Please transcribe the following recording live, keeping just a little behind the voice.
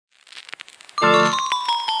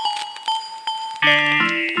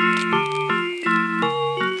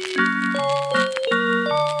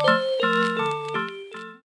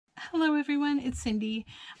it's Cindy,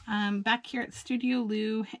 back here at Studio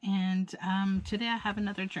Lou, and today I have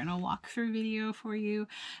another journal walkthrough video for you.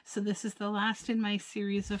 So this is the last in my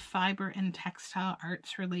series of fiber and textile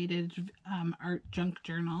arts related art junk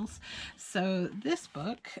journals. So this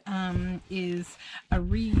book is a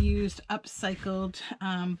reused, upcycled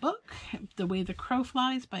book, The Way the Crow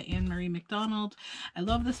Flies by Anne-Marie MacDonald. I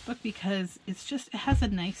love this book because it has a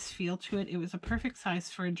nice feel to it. It was a perfect size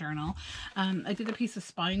for a journal. I did a piece of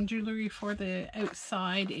spine jewelry for the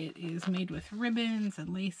outside. It is made with ribbons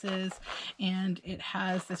and laces, and it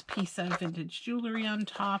has this piece of vintage jewelry on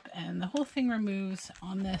top, and the whole thing removes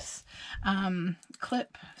on this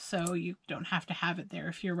clip, so you don't have to have it there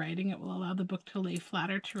if you're writing. It will allow the book to lay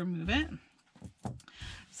flatter to remove it.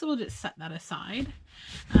 So we'll just set that aside.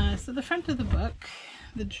 So the front of the book,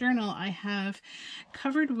 the journal, I have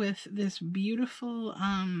covered with this beautiful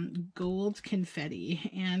gold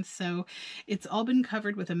confetti, and so it's all been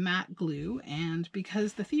covered with a matte glue. And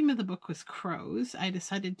because the theme of the book was crows, I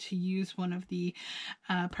decided to use one of the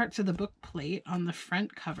parts of the book plate on the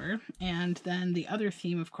front cover. And then the other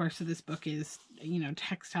theme, of course, of this book is, you know,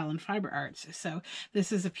 textile and fiber arts. So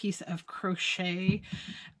this is a piece of crochet,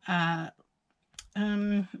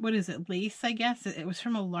 what is it, lace, I guess. It was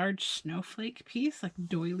from a large snowflake piece, like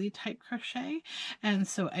doily type crochet, and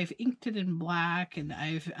so I've inked it in black, and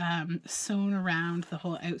I've sewn around the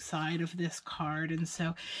whole outside of this card, and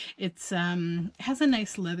so it's has a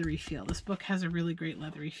nice leathery feel. This book has a really great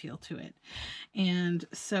leathery feel to it. And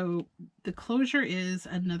so the closure is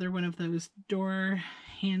another one of those door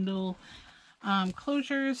handle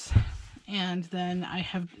closures. And then I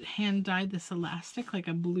have hand dyed this elastic, like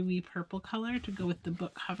a bluey purple color, to go with the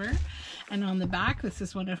book cover. And on the back, this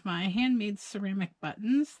is one of my handmade ceramic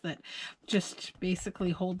buttons that just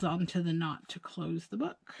basically holds on to the knot to close the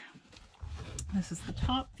book. This is the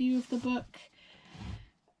top view of the book.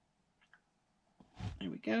 There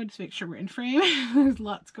we go, just make sure we're in frame. There's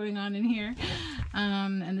lots going on in here.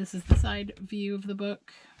 And this is the side view of the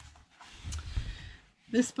book.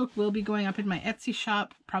 This book will be going up in my Etsy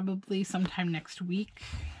shop probably sometime next week,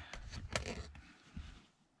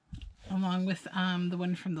 along with the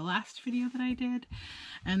one from the last video that I did.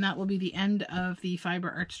 And that will be the end of the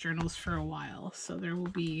Fiber Arts journals for a while. So there will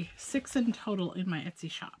be 6 in total in my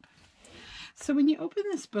Etsy shop. So when you open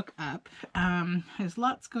this book up, there's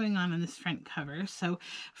lots going on this front cover. So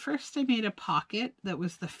first I made a pocket that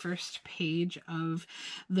was the first page of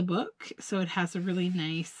the book. So it has a really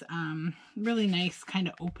nice kind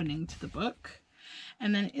of opening to the book.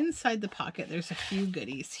 And then inside the pocket, there's a few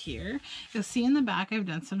goodies here. You'll see in the back, I've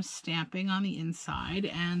done some stamping on the inside,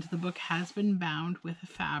 and the book has been bound with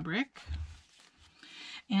fabric.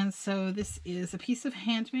 And so this is a piece of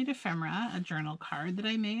handmade ephemera, a journal card that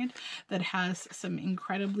I made that has some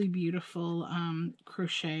incredibly beautiful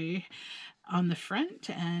crochet on the front,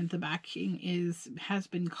 and the backing has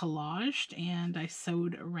been collaged, and I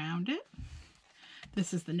sewed around it.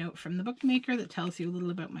 This is the note from the bookmaker that tells you a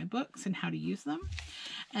little about my books and how to use them.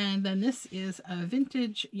 And then this is a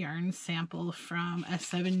vintage yarn sample from a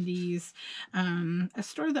 70s, a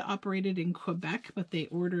store that operated in Quebec, but they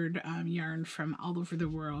ordered yarn from all over the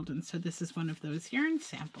world. And so this is one of those yarn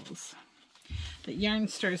samples that yarn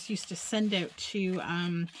stores used to send out to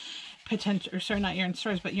not yarn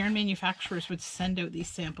stores, but yarn manufacturers would send out these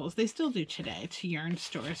samples. They still do today to yarn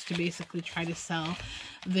stores to basically try to sell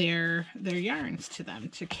their yarns to them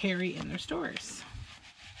to carry in their stores.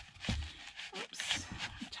 Oops,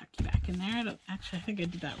 I'll tuck you back in there. Actually, I think I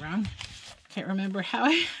did that wrong. Can't remember how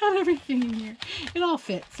I had everything in here. It all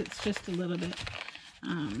fits. It's just a little bit,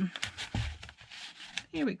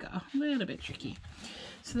 here we go, a little bit tricky.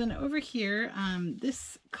 So then over here,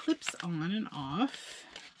 this clips on and off.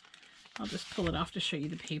 I'll just pull it off to show you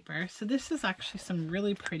the paper. So this is actually some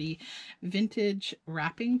really pretty vintage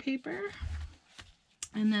wrapping paper.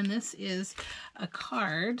 And then this is a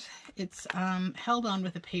card. It's held on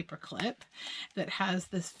with a paper clip that has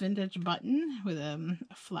this vintage button with a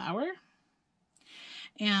flower.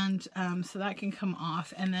 And so that can come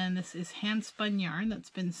off. And then this is hand spun yarn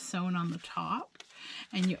that's been sewn on the top.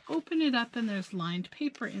 And you open it up and there's lined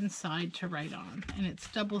paper inside to write on, and it's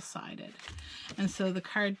double-sided. And so the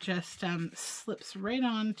card just slips right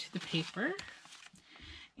onto the paper,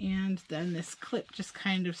 and then this clip just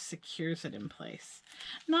kind of secures it in place.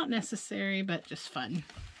 Not necessary, but just fun.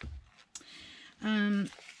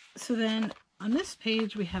 So then on this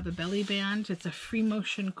page we have a belly band. It's a free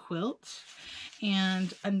motion quilt,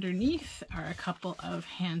 and underneath are a couple of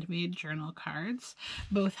handmade journal cards.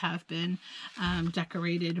 Both have been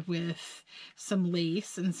decorated with some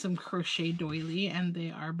lace and some crochet doily, and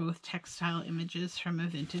they are both textile images from a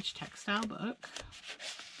vintage textile book.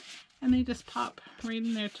 and they just pop right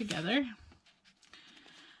in there together.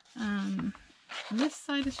 On this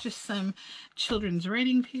side is just some children's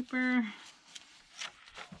writing paper.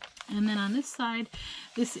 And then on this side,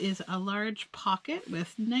 this is a large pocket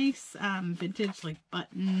with nice vintage like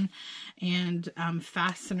button and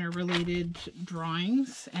fastener related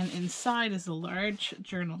drawings. And inside is a large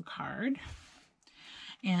journal card.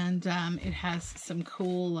 And it has some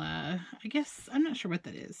cool, I guess, I'm not sure what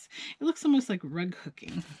that is. It looks almost like rug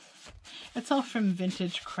hooking. It's all from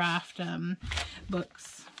vintage craft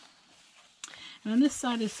books. And on this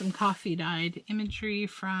side is some coffee dyed imagery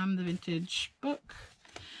from the vintage book.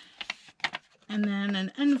 And then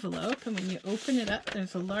an envelope, and when you open it up,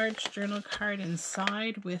 there's a large journal card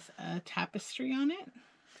inside with a tapestry on it.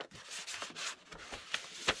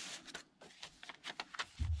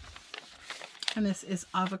 And this is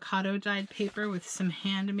avocado dyed paper with some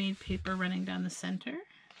handmade paper running down the center.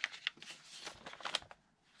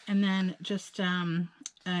 And then just an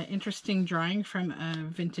interesting drawing from a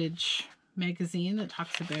vintage magazine that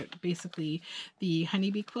talks about basically the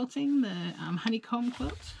honeybee quilting, the honeycomb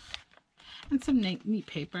quilt. And some neat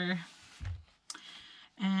paper.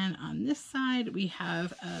 And on this side we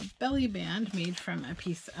have a belly band made from a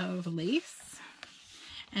piece of lace.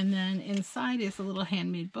 And then inside is a little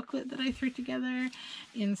handmade booklet that I threw together.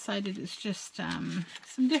 Inside it is just some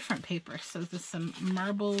different paper. So there's some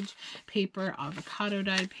marbled paper, avocado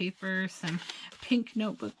dyed paper, some pink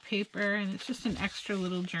notebook paper, and it's just an extra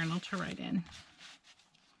little journal to write in.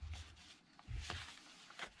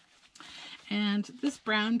 And this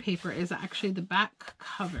brown paper is actually the back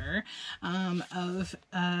cover of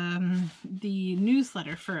the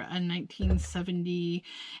newsletter for a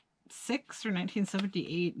 1976 or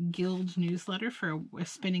 1978 guild newsletter for a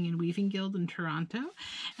spinning and weaving guild in Toronto.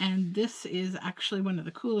 And this is actually one of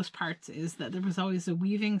the coolest parts, is that there was always a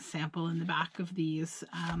weaving sample in the back of these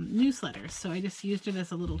newsletters. So I just used it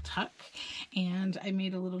as a little tuck, and I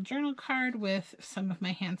made a little journal card with some of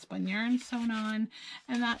my hand spun yarn sewn on,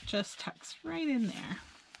 and that just tucks right in there.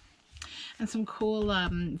 And some cool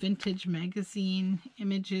vintage magazine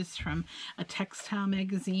images from a Textile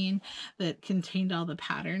magazine that contained all the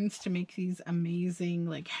patterns to make these amazing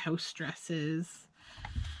like house dresses.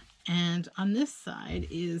 And on this side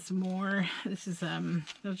is more, this is,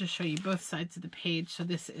 I'll just show you both sides of the page. So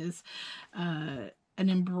this is an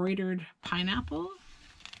embroidered pineapple.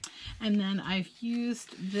 And then I've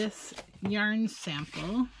used this yarn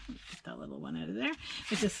sample, get that little one out of there,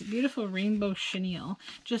 with this beautiful rainbow chenille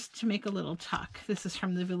just to make a little tuck. This is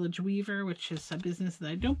from the Village Weaver, which is a business that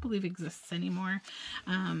I don't believe exists anymore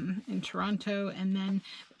in Toronto. And then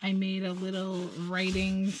I made a little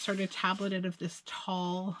writing sort of tablet out of this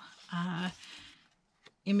tall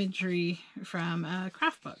imagery from a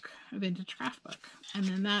craft book, a vintage craft book. And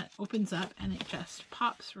then that opens up and it just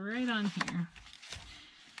pops right on here.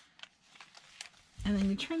 And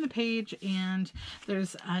then you turn the page and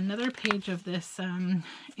there's another page of this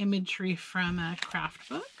imagery from a craft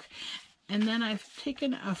book. And then I've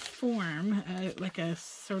taken a form, like a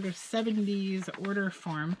sort of 70s order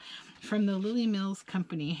form from the Lily Mills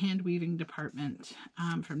Company hand weaving department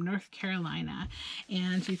from North Carolina.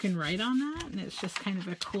 And you can write on that, and it's just kind of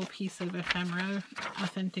a cool piece of ephemera,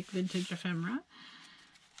 authentic vintage ephemera,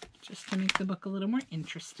 just to make the book a little more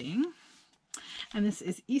interesting. And this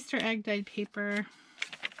is Easter egg dyed paper.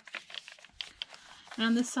 And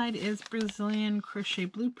on this side is Brazilian crochet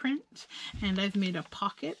blueprint. And I've made a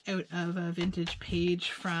pocket out of a vintage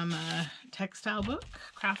page from a textile book,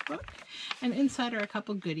 craft book. And inside are a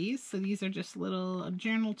couple goodies. So these are just a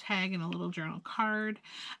journal tag and a little journal card.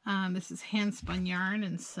 This is hand spun yarn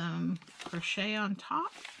and some crochet on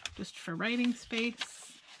top, just for writing space.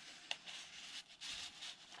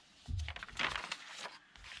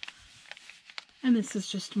 And this is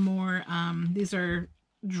just more, these are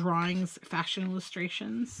drawings, fashion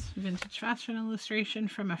illustrations, vintage fashion illustration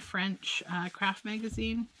from a French craft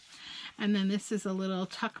magazine. And then this is a little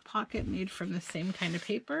tuck pocket made from the same kind of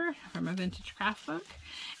paper from a vintage craft book.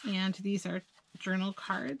 And these are journal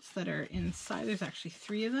cards that are inside. There's actually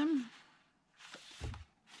 3 of them.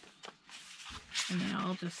 And they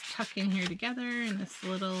all just tuck in here together in this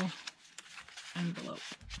little envelope.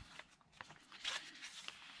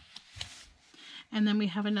 And then we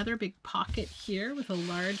have another big pocket here with a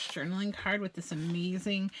large journaling card with this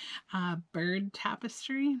amazing bird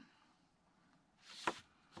tapestry.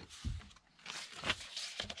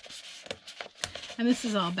 And this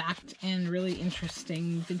is all backed in really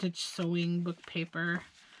interesting vintage sewing book paper.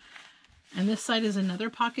 And this side is another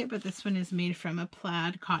pocket, but this one is made from a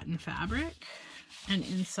plaid cotton fabric. And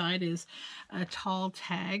inside is a tall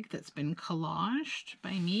tag that's been collaged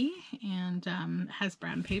by me and has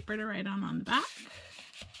brown paper to write on the back.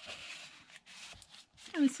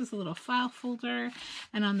 And this is a little file folder,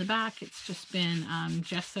 and on the back it's just been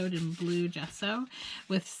gessoed in blue gesso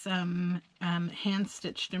with some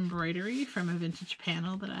hand-stitched embroidery from a vintage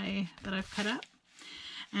panel that I've cut up,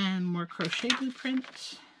 and more crochet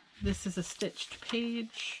blueprint. This is a stitched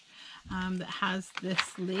page that has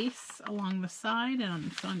this lace along the side,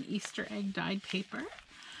 and it's on Easter egg dyed paper.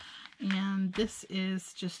 And this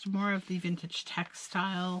is just more of the vintage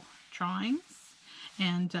textile drawings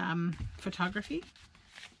and photography.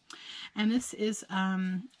 And this is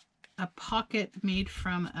a pocket made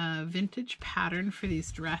from a vintage pattern for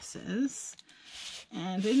these dresses.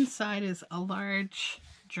 And inside is a large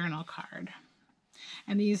journal card.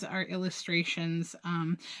 And these are illustrations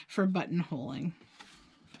for buttonholing.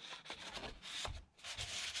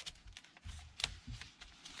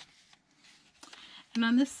 And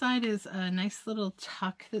on this side is a nice little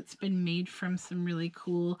tuck that's been made from some really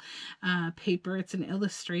cool paper. It's an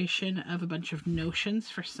illustration of a bunch of notions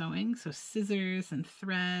for sewing. So scissors and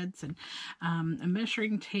threads and a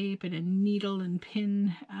measuring tape and a needle and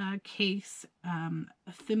pin case,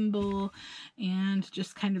 a thimble, and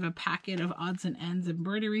just kind of a packet of odds and ends,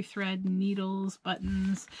 embroidery thread, needles,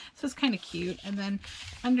 buttons. So it's kind of cute. And then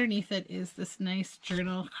underneath it is this nice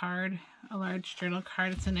journal card, a large journal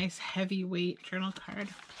card. It's a nice heavyweight journal card.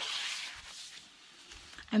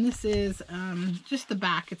 And this is just the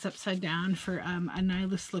back. It's upside down for a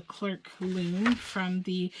Nihilus Leclerc loom from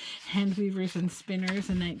the Hand Weavers and Spinners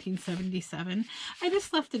in 1977. I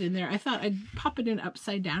just left it in there. I thought I'd pop it in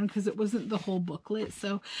upside down because it wasn't the whole booklet.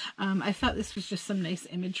 So I thought this was just some nice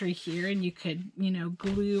imagery here, and you could, you know,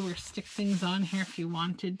 glue or stick things on here if you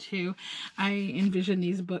wanted to. I envision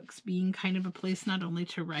these books being kind of a place not only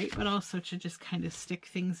to write, but also to just kind of stick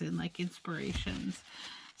things in like inspirations.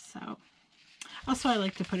 So... also, I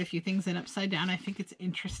like to put a few things in upside down. I think it's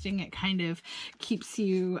interesting. It kind of keeps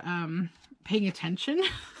you paying attention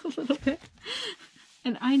a little bit.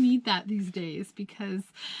 And I need that these days because,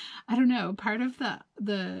 I don't know, part of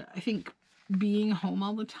the I think being home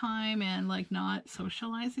all the time and like not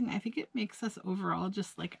socializing, I think it makes us overall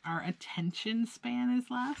just like our attention span is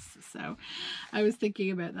less. So I was thinking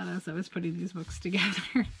about that as I was putting these books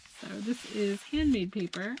together. So this is handmade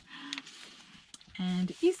paper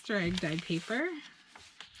and Easter egg dyed paper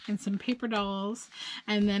and some paper dolls.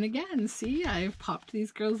 And then again, see, I've popped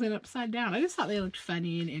these girls in upside down. I just thought they looked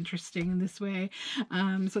funny and interesting in this way.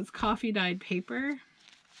 So it's coffee dyed paper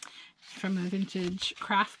from a vintage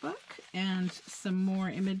craft book and some more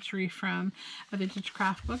imagery from a vintage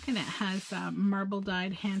craft book. And it has marble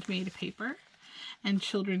dyed handmade paper and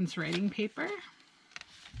children's writing paper.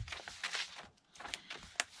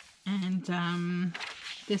 And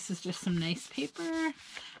this is just some nice paper,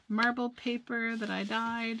 marbled paper that I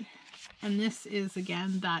dyed. And this is,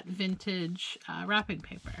 again, that vintage wrapping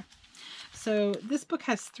paper. So this book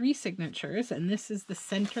has 3 signatures, and this is the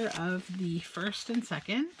center of the first and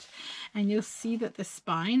second. And you'll see that the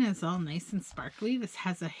spine is all nice and sparkly. This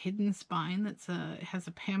has a hidden spine it has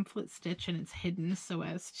a pamphlet stitch, and it's hidden so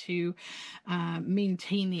as to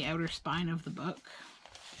maintain the outer spine of the book.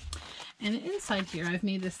 And inside here, I've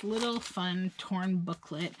made this little fun torn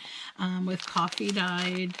booklet with coffee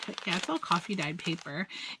dyed, yeah, it's all coffee dyed paper.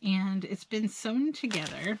 And it's been sewn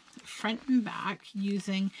together front and back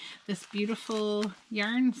using this beautiful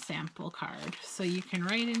yarn sample card. So you can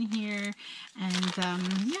write in here, and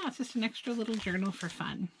yeah, it's just an extra little journal for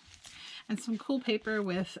fun. And some cool paper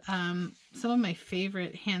with some of my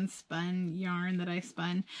favorite hand spun yarn that I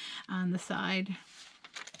spun on the side.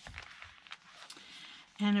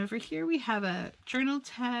 And over here we have a journal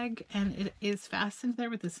tag, and it is fastened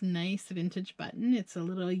there with this nice vintage button. It's a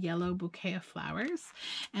little yellow bouquet of flowers.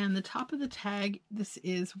 And the top of the tag, this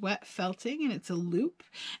is wet felting, and it's a loop,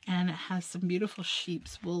 and it has some beautiful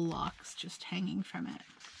sheep's wool locks just hanging from it.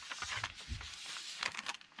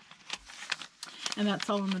 And that's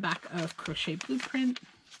all on the back of Crochet Blueprint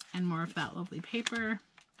and more of that lovely paper.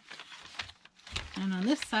 And on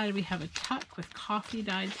this side we have a tuck with coffee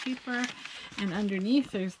dyed paper, and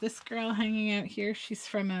underneath there's this girl hanging out here. She's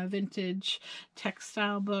from a vintage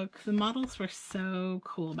textile book. The models were so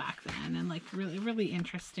cool back then, and like really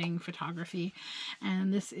interesting photography.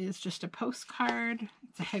 And this is just a postcard.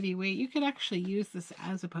 It's a heavyweight. You could actually use this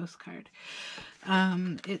as a postcard.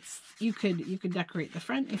 You could decorate the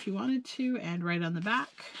front if you wanted to, and write on the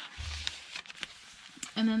back.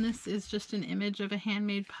 And then this is just an image of a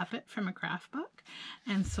handmade puppet from a craft book,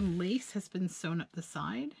 and some lace has been sewn up the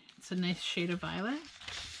side. It's a nice shade of violet.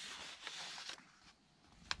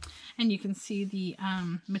 And you can see the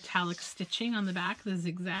metallic stitching on the back, the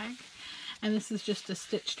zigzag. And this is just a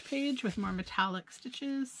stitched page with more metallic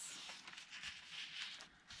stitches.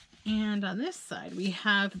 And on this side, we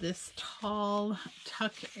have this tall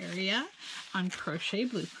tuck area on Crochet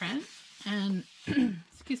Blueprint. And,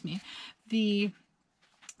 excuse me,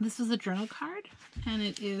 this is a journal card, and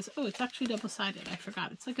it is, oh, it's actually double-sided. I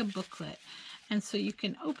forgot. It's like a booklet. And so you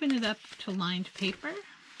can open it up to lined paper,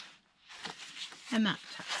 and that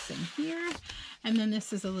tucks in here. And then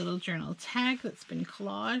this is a little journal tag that's been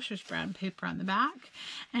collaged. There's brown paper on the back,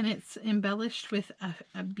 and it's embellished with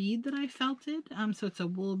a bead that I felted. So it's a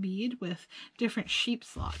wool bead with different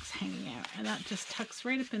sheep's locks hanging out, and that just tucks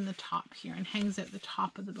right up in the top here and hangs at the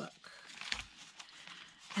top of the book.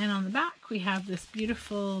 And on the back, we have this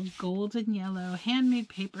beautiful golden yellow handmade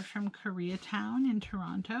paper from Koreatown in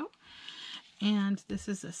Toronto. And this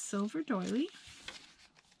is a silver doily.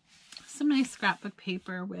 Some nice scrapbook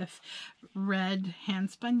paper with red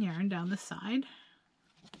hand-spun yarn down the side.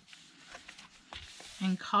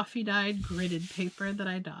 And coffee-dyed gridded paper that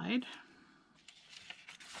I dyed.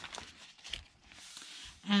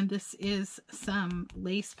 And this is some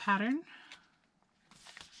lace pattern.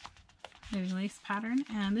 Lace pattern,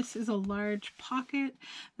 and this is a large pocket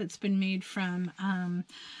that's been made from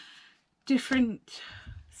different,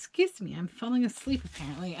 excuse me, I'm falling asleep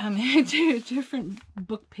apparently, different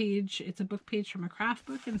book page. It's a book page from a craft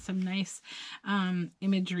book and some nice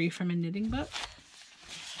imagery from a knitting book.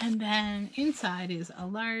 And then inside is a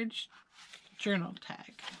large journal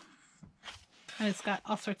tag, and it's got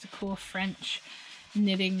all sorts of cool French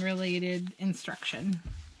knitting related instruction.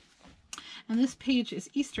 And this page is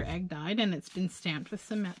Easter egg dyed, and it's been stamped with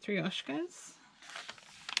some matryoshkas.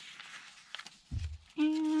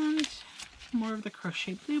 And more of the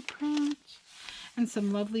Crochet Blueprint, and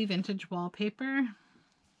some lovely vintage wallpaper.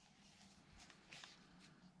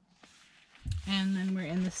 And then we're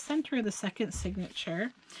in the center of the second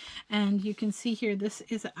signature, and you can see here this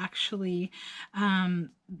is actually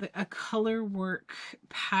a color work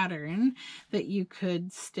pattern that you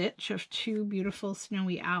could stitch of two beautiful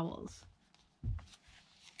snowy owls.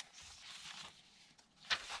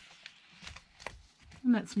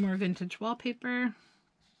 And that's more vintage wallpaper,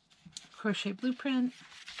 Crochet Blueprint,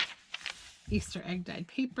 Easter egg dyed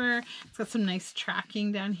paper. It's got some nice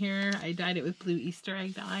tracking down here. I dyed it with blue Easter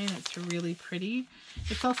egg dye, and it's really pretty.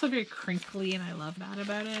 It's also very crinkly, and I love that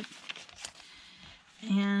about it.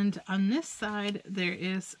 And on this side, there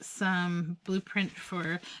is some blueprint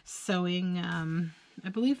for sewing. I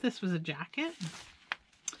believe this was a jacket.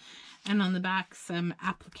 And on the back, some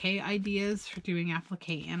applique ideas for doing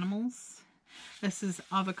applique animals. This is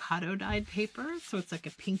avocado dyed paper, so it's like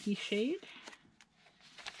a pinky shade.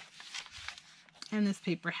 And this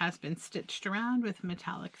paper has been stitched around with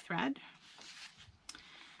metallic thread.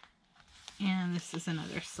 And this is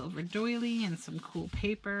another silver doily and some cool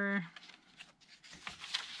paper.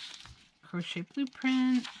 Crochet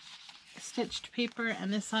Blueprint, stitched paper,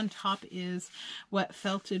 and this on top is wet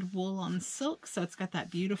felted wool on silk, so it's got that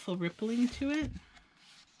beautiful rippling to it.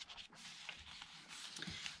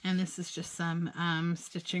 And this is just some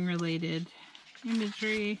stitching related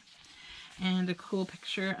imagery, and a cool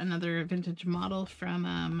picture, another vintage model from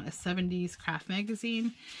a 70s craft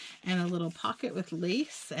magazine, and a little pocket with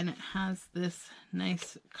lace, and it has this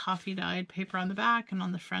nice coffee dyed paper on the back, and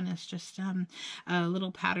on the front is just a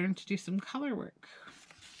little pattern to do some color work.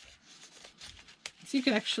 So you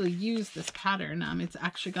could actually use this pattern. It's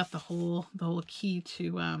actually got the whole key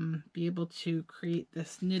to be able to create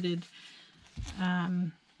this knitted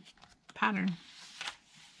pattern.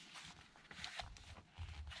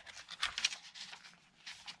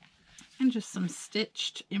 And just some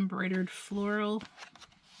stitched embroidered floral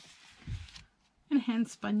and hand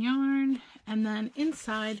spun yarn. And then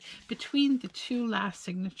inside, between the two last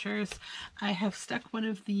signatures, I have stuck one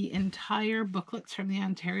of the entire booklets from the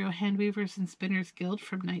Ontario Handweavers and Spinners Guild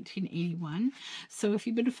from 1981. So if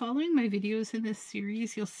you've been following my videos in this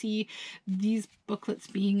series, you'll see these booklets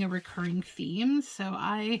being a recurring theme. So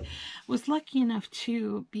I was lucky enough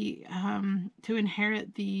to be to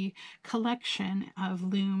inherit the collection of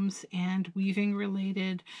looms and weaving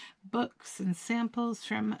related books and samples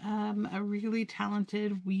from a really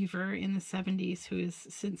talented weaver in the 70s who has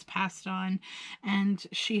since passed on, and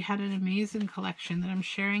she had an amazing collection that I'm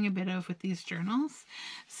sharing a bit of with these journals.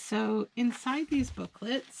 So inside these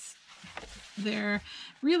booklets, they're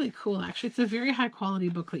really cool. Actually, it's a very high quality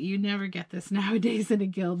booklet. You never get this nowadays in a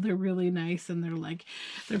guild. They're really nice, and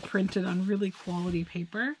they're printed on really quality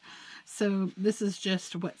paper. So this is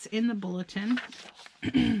just what's in the bulletin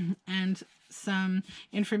and some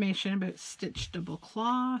information about stitched double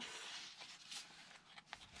cloth.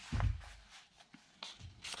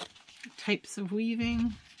 types of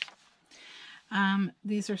weaving.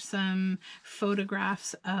 These are some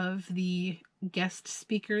photographs of the guest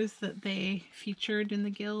speakers that they featured in the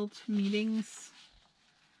guild meetings.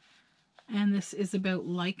 And this is about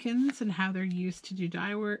lichens and how they're used to do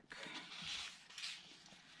dye work.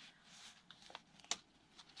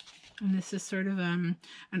 And this is sort of an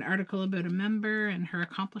article about a member and her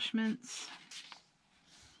accomplishments.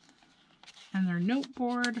 And their note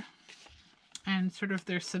board and sort of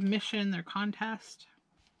their submission, their contest.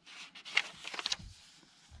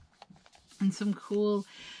 And some cool,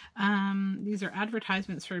 these are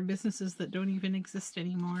advertisements for businesses that don't even exist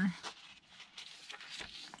anymore.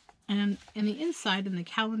 And in the inside, in the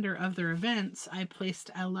calendar of their events, I placed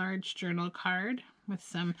a large journal card with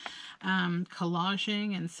some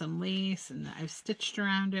collaging and some lace, and I've stitched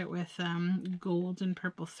around it with gold and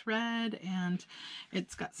purple thread, and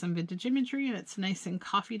it's got some vintage imagery, and it's nice and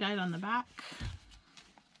coffee dyed on the back.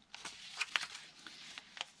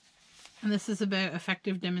 And this is about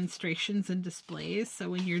effective demonstrations and displays.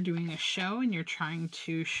 So when you're doing a show and you're trying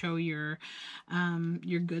to show your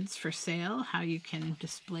goods for sale, how you can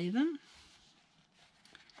display them.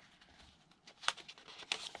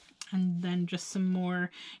 And then just some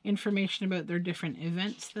more information about their different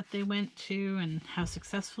events that they went to and how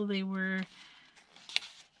successful they were.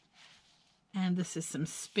 And this is some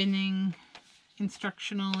spinning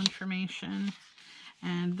instructional information.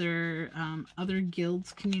 And their other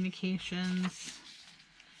guilds communications,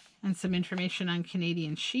 and some information on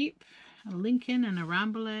Canadian sheep, a Lincoln and a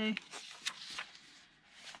Rambouillet,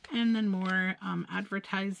 and then more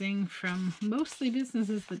advertising from mostly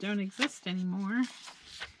businesses that don't exist anymore.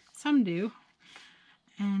 Some do.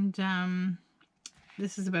 And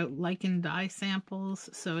this is about lichen dye samples,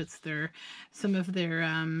 so it's some of their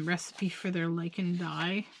recipe for their lichen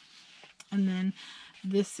dye. And then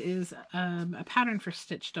this is a pattern for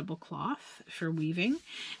stitch double cloth for weaving.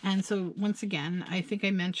 And so once again, I think I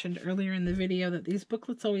mentioned earlier in the video that these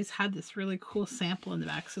booklets always had this really cool sample in the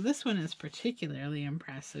back. So this one is particularly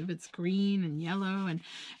impressive. It's green and yellow, and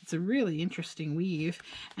it's a really interesting weave.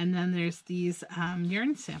 And then there's these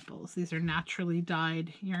yarn samples. These are naturally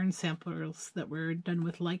dyed yarn samples that were done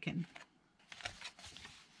with lichen.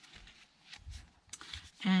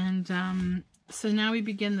 And so now we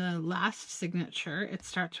begin the last signature. It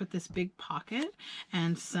starts with this big pocket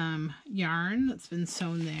and some yarn that's been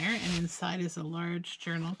sewn there, and inside is a large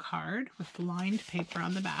journal card with lined paper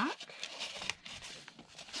on the back.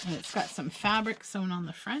 And it's got some fabric sewn on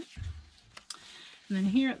the front. And then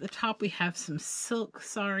here at the top we have some silk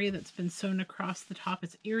sari that's been sewn across the top.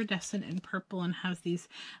 It's iridescent and purple and has these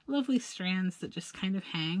lovely strands that just kind of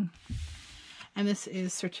hang. And this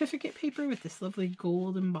is certificate paper with this lovely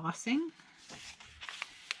gold embossing.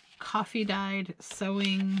 Coffee dyed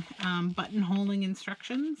sewing buttonholing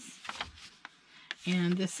instructions,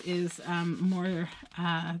 and this is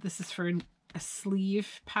this is for a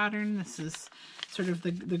sleeve pattern. This is sort of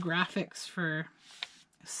the graphics for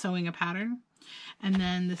sewing a pattern. And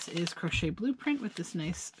then this is crochet blueprint with this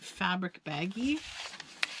nice fabric baggie,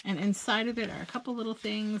 and inside of it are a couple little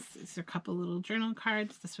things. These are a couple little journal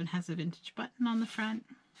cards. This one has a vintage button on the front,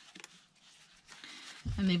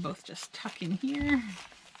 and they both just tuck in here.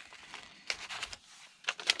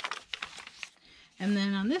 And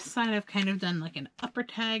then on this side, I've kind of done like an upper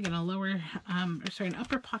tag and a lower, an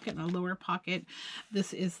upper pocket and a lower pocket.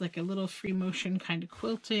 This is like a little free motion kind of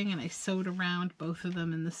quilting, and I sewed around both of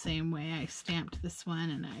them in the same way. I stamped this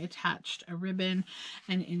one and I attached a ribbon,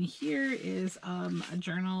 and in here is a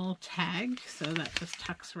journal tag, so that just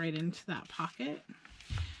tucks right into that pocket.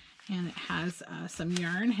 And it has some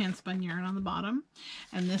yarn, hand spun yarn on the bottom.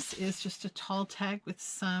 And this is just a tall tag with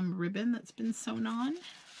some ribbon that's been sewn on.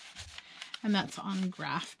 And that's on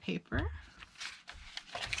graph paper.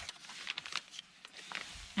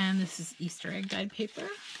 And this is Easter egg dyed paper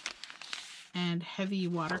and heavy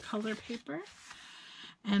watercolor paper.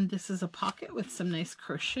 And this is a pocket with some nice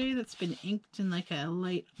crochet that's been inked in like a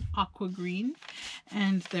light aqua green.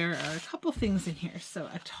 And there are a couple things in here. So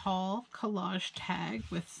a tall collage tag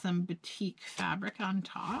with some batik fabric on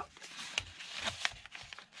top.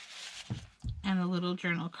 And a little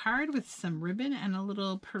journal card with some ribbon and a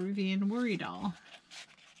little Peruvian worry doll.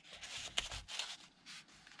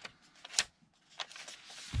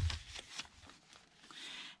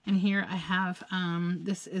 And here I have,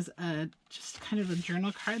 this is just kind of a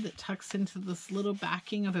journal card that tucks into this little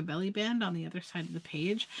backing of a belly band on the other side of the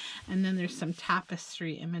page. And then there's some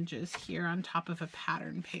tapestry images here on top of a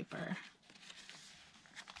pattern paper.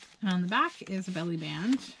 And on the back is a belly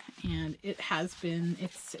band, and it has been,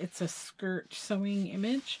 it's a skirt sewing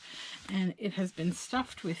image, and it has been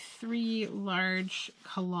stuffed with 3 large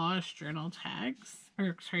collage journal tags,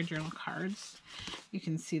 or sorry, journal cards. You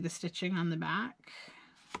can see the stitching on the back.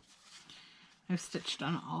 I've stitched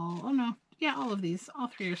on all, oh no, yeah, all of these, all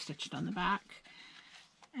 3 are stitched on the back.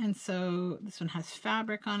 And so this one has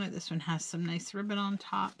fabric on it. This one has some nice ribbon on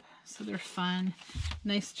top. So they're fun.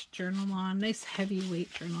 Nice to journal on. Nice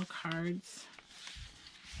heavyweight journal cards.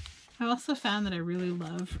 I also found that I really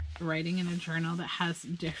love writing in a journal that has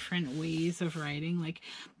different ways of writing. Like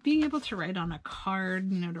being able to write on a card,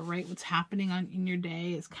 you know, to write what's happening in your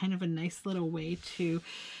day is kind of a nice little way to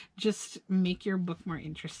just make your book more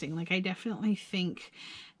interesting. Like I definitely think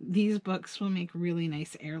these books will make really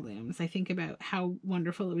nice heirlooms. I think about how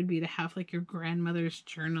wonderful it would be to have like your grandmother's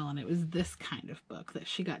journal, and it was this kind of book that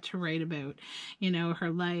she got to write about, you know, her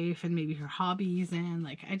life and maybe her hobbies. And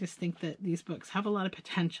like, I just think that these books have a lot of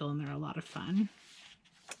potential and they're a lot of fun.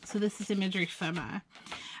 So this is imagery from a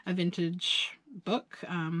vintage book,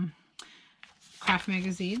 craft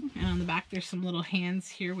magazine, and on the back there's some little hands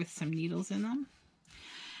here with some needles in them.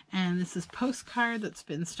 And this is postcard that's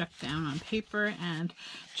been stuck down on paper, and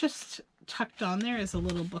just tucked on there is a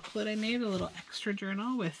little booklet I made, a little extra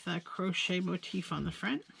journal with a crochet motif on the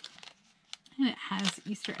front. And it has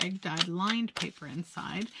Easter egg dyed lined paper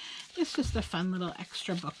inside. It's just a fun little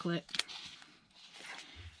extra booklet.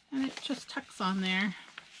 And it just tucks on there.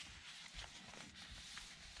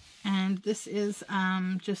 And this is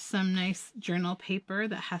just some nice journal paper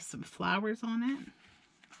that has some flowers on it,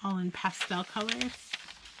 all in pastel colors.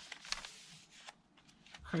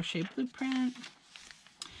 Crochet blueprint.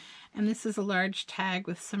 And this is a large tag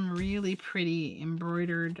with some really pretty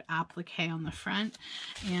embroidered applique on the front.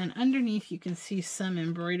 And underneath you can see some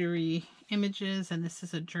embroidery images, and this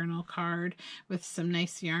is a journal card with some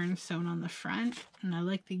nice yarn sewn on the front. And I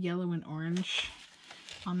like the yellow and orange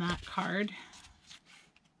on that card.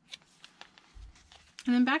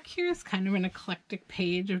 And then back here is kind of an eclectic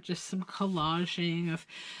page of just some collaging of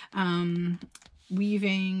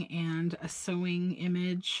weaving and a sewing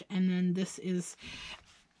image. And then this is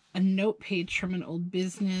a note page from an old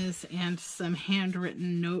business and some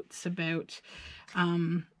handwritten notes about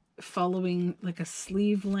following like a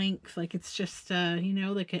sleeve length, like it's just you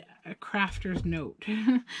know, like a crafter's note.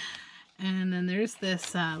 And then there's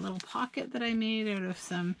this little pocket that I made out of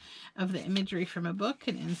some of the imagery from a book,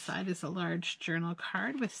 and inside is a large journal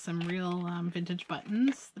card with some real vintage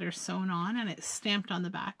buttons that are sewn on, and it's stamped on the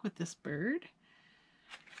back with this bird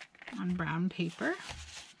on brown paper.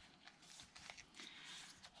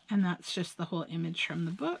 And that's just the whole image from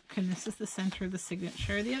the book, and this is the center of the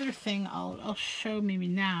signature. The other thing I'll show maybe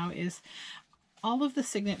now is all of the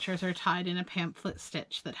signatures are tied in a pamphlet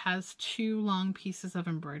stitch that has 2 long pieces of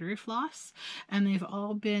embroidery floss, and they've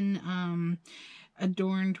all been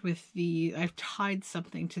adorned with I've tied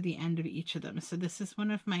something to the end of each of them. So this is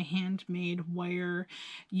one of my handmade wire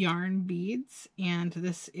yarn beads, and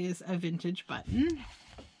this is a vintage button.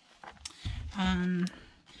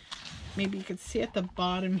 Maybe you could see at the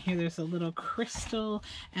bottom here there's a little crystal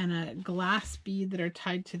and a glass bead that are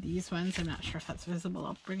tied to these ones. I'm not sure if that's visible.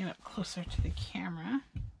 I'll bring it up closer to the camera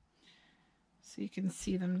so you can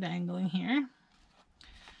see them dangling here.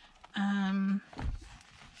 There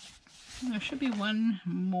should be one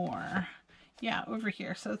more. Yeah, over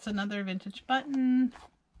here. So it's another vintage button.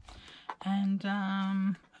 And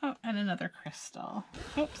oh, and another crystal.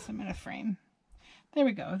 Oops, I'm in a frame. There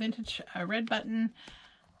we go. A vintage red button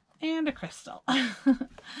and a crystal.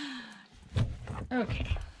 Okay.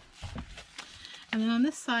 And then on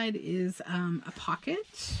this side is a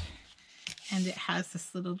pocket, and it has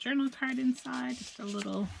this little journal card inside, just a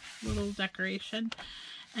little decoration.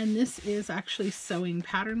 And this is actually sewing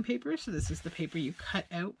pattern paper. So this is the paper you cut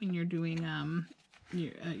out when you're doing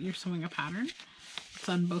you're sewing a pattern. It's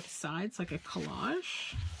on both sides like a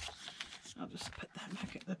collage. I'll just put that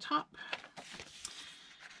back at the top.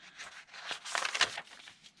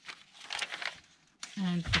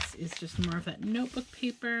 And this is just more of that notebook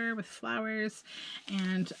paper with flowers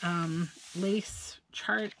and lace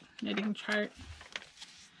chart, knitting chart,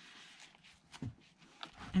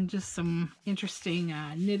 and just some interesting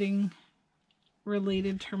knitting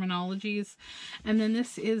related terminologies. And then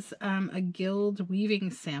this is a guild weaving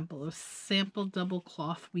sample of sample double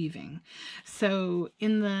cloth weaving. So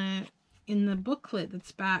in the booklet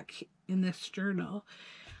that's back in this journal,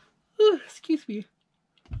 ooh, excuse me,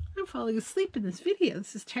 I'm falling asleep in this video.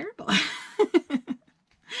 This is terrible.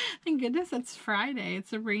 Thank goodness it's Friday.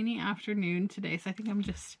 It's a rainy afternoon today, so I think I'm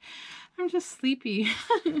just sleepy.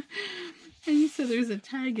 And so there's a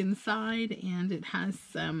tag inside, and it has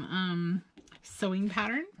some sewing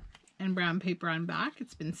pattern and brown paper on back.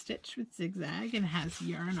 It's been stitched with zigzag and has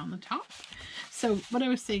yarn on the top. So what I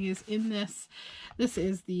was saying is, in this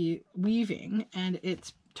is the weaving, and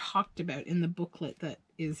it's talked about in the booklet that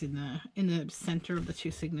is in the center of the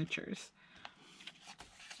two signatures.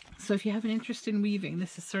 So if you have an interest in weaving,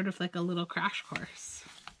 this is sort of like a little crash course.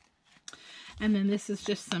 And then this is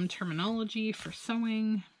just some terminology for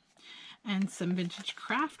sewing and some vintage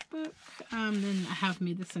craft book. Then I have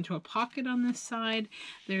made this into a pocket on this side.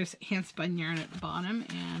 There's hand spun yarn at the bottom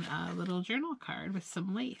and a little journal card with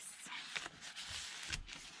some lace.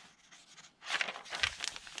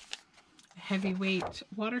 Heavyweight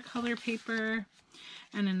watercolor paper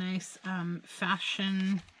and a nice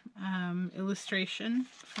fashion illustration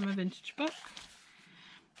from a vintage book.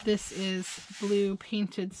 This is blue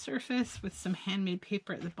painted surface with some handmade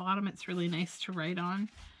paper at the bottom. It's really nice to write on.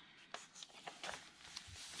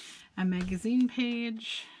 A magazine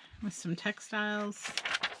page with some textiles.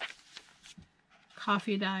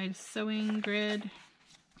 Coffee dyed sewing grid.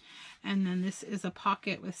 And then this is a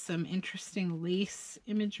pocket with some interesting lace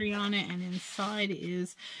imagery on it. And inside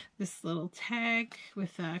is this little tag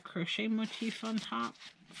with a crochet motif on top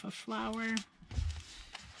of a flower.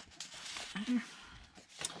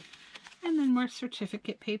 And then more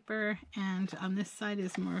certificate paper, and on this side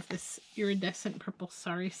is more of this iridescent purple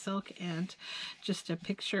sari silk and just a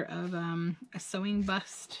picture of a sewing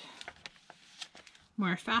bust.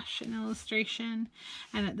 More fashion illustration,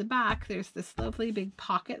 and at the back there's this lovely big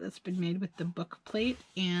pocket that's been made with the book plate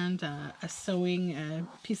and a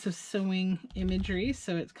piece of sewing imagery,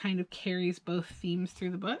 so it kind of carries both themes through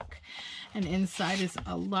the book. And inside is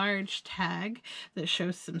a large tag that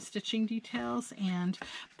shows some stitching details, and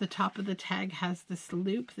the top of the tag has this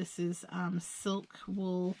loop. This is silk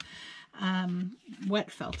wool wet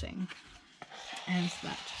felting, and so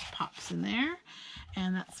that just pops in there.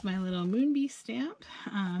 And that's my little Moonbee stamp,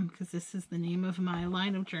 because this is the name of my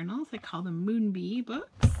line of journals. I call them Moonbee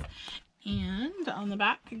books. And on the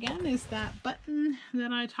back again is that button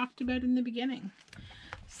that I talked about in the beginning.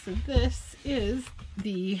 So this is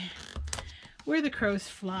the Where the Crows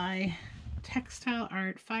Fly textile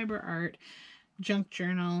art, fiber art, junk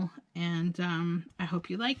journal. And I hope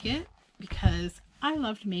you like it, because I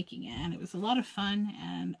loved making it and it was a lot of fun,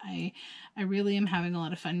 and I really am having a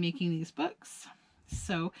lot of fun making these books.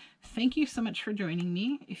 So thank you so much for joining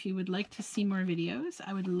me. If you would like to see more videos,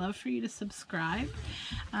 I would love for you to subscribe.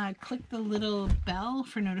 Click the little bell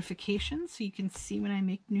for notifications so you can see when I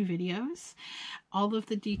make new videos. All of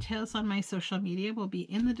the details on my social media will be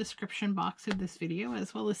in the description box of this video,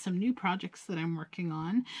 as well as some new projects that I'm working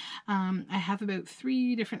on. I have about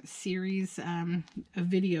 3 different series of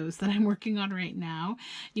videos that I'm working on right now.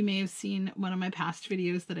 You may have seen one of my past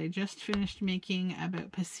videos that I just finished making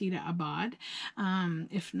about Pasita Abad.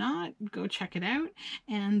 If not, go check it out.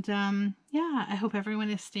 And yeah, I hope everyone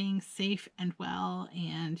is staying safe and well,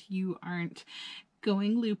 and you aren't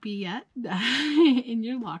going loopy yet in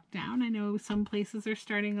your lockdown. I know some places are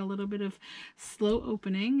starting a little bit of slow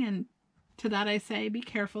opening, and to that I say be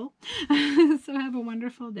careful. So have a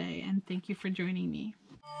wonderful day, and thank you for joining me.